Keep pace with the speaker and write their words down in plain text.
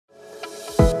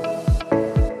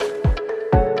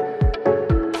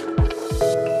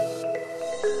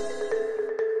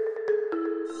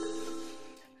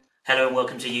Hello and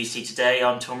welcome to UC Today.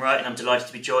 I'm Tom Wright and I'm delighted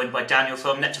to be joined by Daniel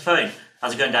from Net2Phone.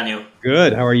 How's it going, Daniel?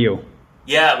 Good. How are you?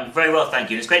 Yeah, I'm very well, thank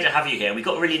you. It's great to have you here. We've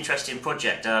got a really interesting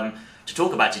project to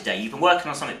talk about today. You've been working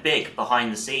on something big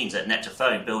behind the scenes at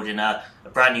Net2Phone, building a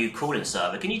brand new calling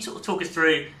server. Can you talk us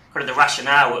through kind of the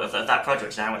rationale of that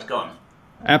project and how it's gone?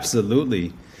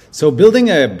 Absolutely. So building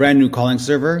a brand new calling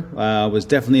server was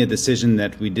definitely a decision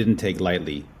that we didn't take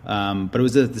lightly. But it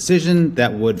was a decision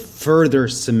that would further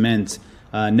cement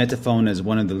Net2Phone as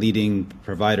one of the leading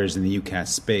providers in the UCaaS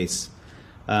space.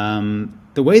 The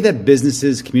way that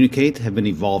businesses communicate have been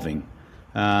evolving,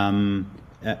 and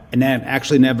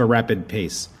actually at a rapid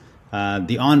pace.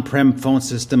 The on-prem phone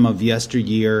system of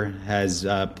yesteryear has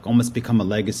almost become a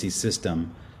legacy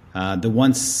system. The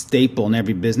once staple in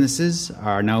every businesses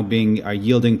are now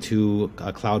yielding to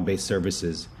cloud-based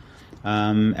services.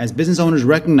 As business owners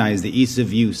recognize the ease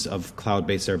of use of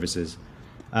cloud-based services.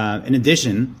 In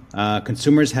addition,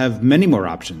 consumers have many more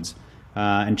options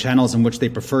and channels in which they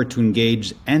prefer to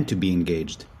engage and to be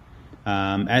engaged.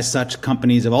 As such,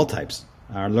 companies of all types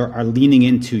are leaning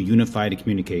into unified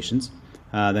communications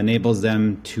that enables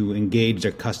them to engage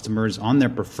their customers on their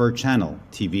preferred channel,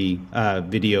 TV,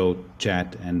 video,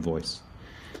 chat, and voice.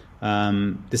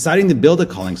 Deciding to build a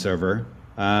calling server,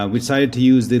 we decided to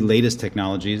use the latest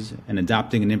technologies and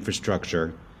adopting an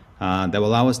infrastructure that will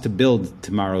allow us to build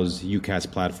tomorrow's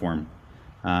UCaaS platform.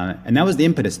 And that was the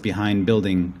impetus behind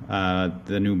building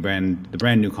the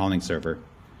brand new calling server.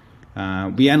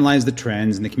 We analyzed the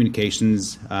trends in the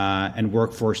communications and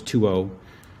Workforce 2.0,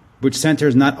 which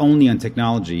centers not only on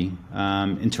technology,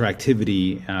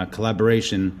 interactivity,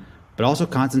 collaboration, but also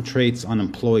concentrates on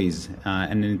employees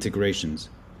and integrations.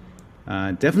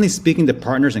 Definitely speaking to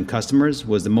partners and customers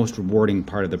was the most rewarding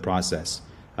part of the process.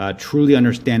 Truly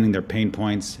understanding their pain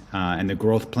points and their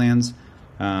growth plans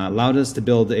allowed us to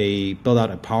build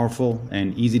out a powerful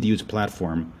and easy-to-use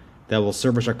platform that will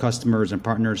service our customers and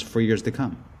partners for years to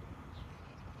come.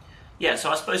 Yeah,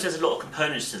 so I suppose there's a lot of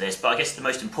components to this, but I guess the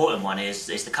most important one is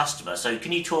the customer. So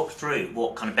can you talk through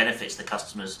what kind of benefits the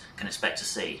customers can expect to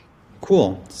see?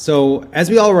 Cool. So as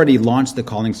we already launched the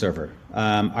calling server,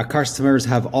 our customers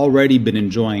have already been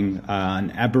enjoying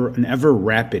an ever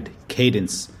rapid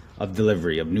cadence of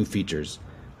delivery of new features.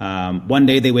 One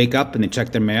day they wake up and they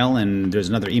check their mail and there's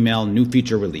another email, new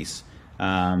feature release.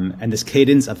 And this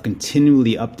cadence of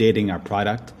continually updating our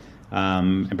product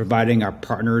and providing our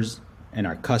partners and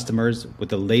our customers with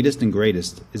the latest and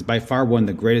greatest is by far one of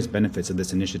the greatest benefits of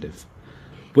this initiative.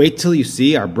 Wait till you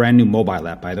see our brand new mobile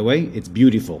app, by the way. It's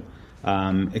beautiful.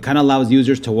 It kind of allows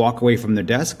users to walk away from their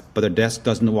desk, but their desk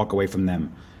doesn't walk away from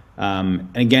them. And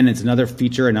again, it's another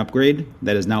feature and upgrade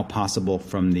that is now possible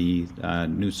from the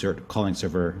new calling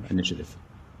server initiative.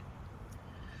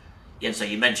 Yeah, so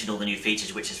you mentioned all the new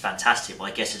features, which is fantastic, but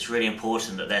I guess it's really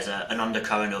important that there's an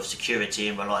undercurrent of security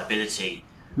and reliability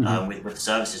with the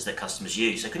services that customers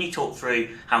use. So can you talk through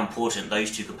how important those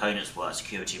two components were,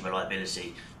 security and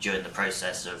reliability, during the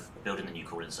process of building the new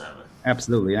calling server?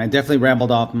 Absolutely. I definitely rambled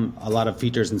off a lot of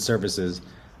features and services,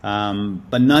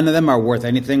 but none of them are worth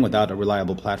anything without a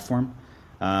reliable platform.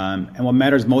 And what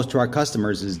matters most to our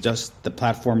customers is just the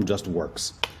platform just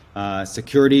works.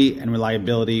 Security and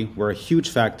reliability were a huge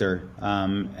factor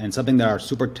and something that our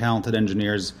super talented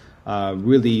engineers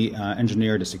really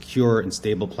engineered a secure and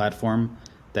stable platform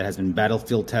that has been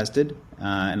battlefield tested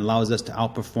and allows us to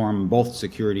outperform both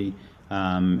security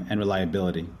and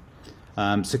reliability.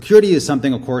 Security is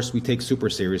something, of course, we take super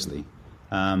seriously.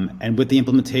 And with the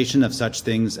implementation of such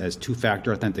things as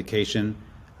two-factor authentication,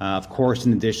 of course,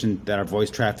 in addition that our voice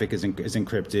traffic is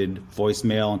encrypted,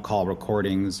 voicemail and call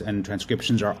recordings and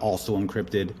transcriptions are also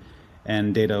encrypted,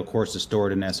 and data, of course, is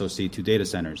stored in SOC2 data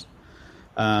centers.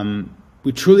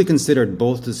 We truly considered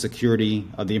both the security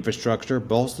of the infrastructure,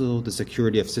 but also the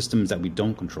security of systems that we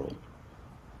don't control.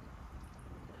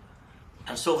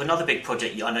 And sort of another big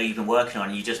project I know you've been working on,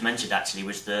 and you just mentioned actually,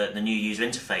 was the new user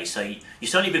interface. So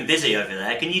you've certainly been busy over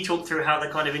there. Can you talk through how the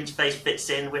kind of interface fits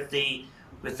in with the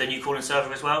new calling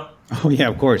server as well? Oh yeah,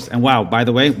 of course. And wow, by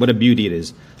the way, what a beauty it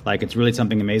is. Like, it's really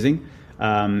something amazing.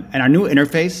 And our new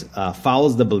interface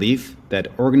follows the belief that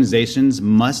organizations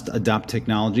must adopt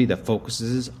technology that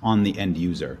focuses on the end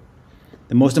user.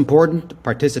 The most important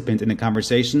participant in the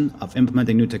conversation of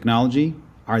implementing new technology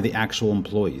are the actual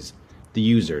employees, the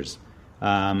users.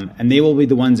 And they will be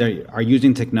the ones that are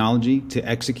using technology to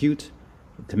execute,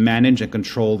 to manage and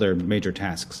control their major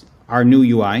tasks. Our new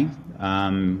UI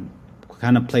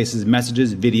kind of places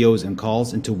messages, videos, and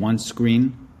calls into one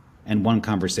screen and one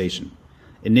conversation.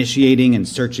 Initiating and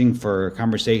searching for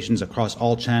conversations across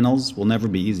all channels will never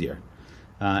be easier.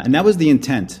 And that was the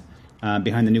intent.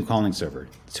 behind the new calling server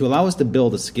to allow us to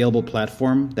build a scalable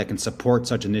platform that can support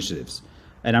such initiatives.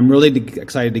 And I'm really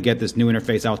excited to get this new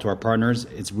interface out to our partners.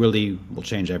 It's really will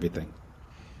change everything.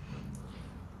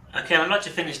 Okay, I'd like to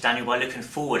finish, Daniel, by looking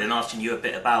forward and asking you a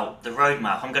bit about the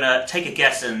roadmap. I'm going to take a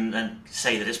guess and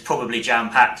say that it's probably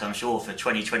jam-packed, I'm sure, for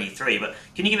 2023. But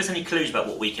can you give us any clues about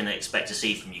what we can expect to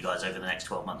see from you guys over the next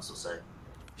 12 months or so?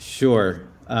 Sure.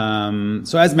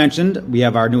 So as mentioned, we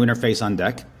have our new interface on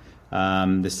deck,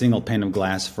 the single pane of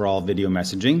glass for all video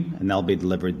messaging, and that'll be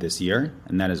delivered this year.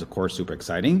 And that is, of course, super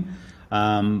exciting.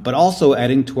 But also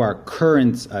adding to our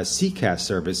current CCaaS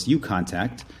service,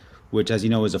 uContact, which, as you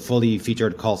know, is a fully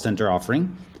featured call center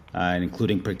offering,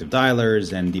 including predictive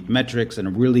dialers and deep metrics, and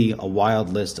a wild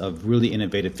list of really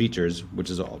innovative features, which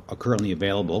is currently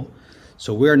available.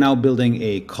 So we are now building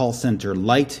a call center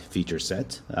light feature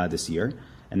set this year,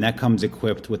 and that comes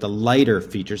equipped with a lighter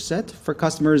feature set for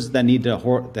customers that need to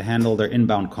handle their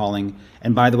inbound calling.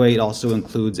 And by the way, it also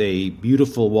includes a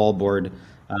beautiful wallboard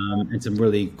and some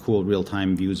really cool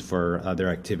real-time views for their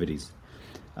activities.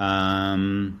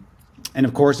 And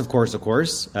of course,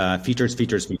 features.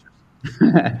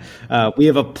 We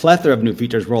have a plethora of new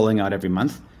features rolling out every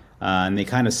month, and they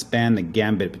kind of span the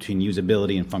gambit between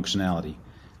usability and functionality.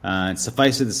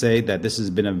 Suffice it to say that this has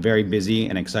been a very busy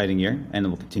and exciting year, and it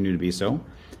will continue to be so.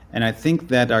 And I think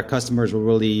that our customers will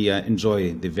really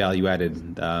enjoy the value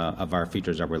added of our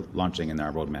features that we're launching in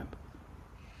our roadmap.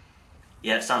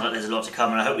 Yeah, it sounds like there's a lot to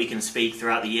come, and I hope we can speak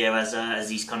throughout the year as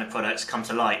these kind of products come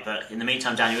to light. But in the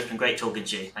meantime, Daniel, it's been great talking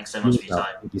to you. Thanks so much for your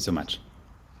time. Thank you so much.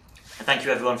 And thank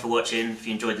you everyone for watching. If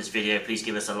you enjoyed this video, please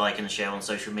give us a like and a share on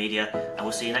social media, and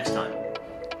we'll see you next time.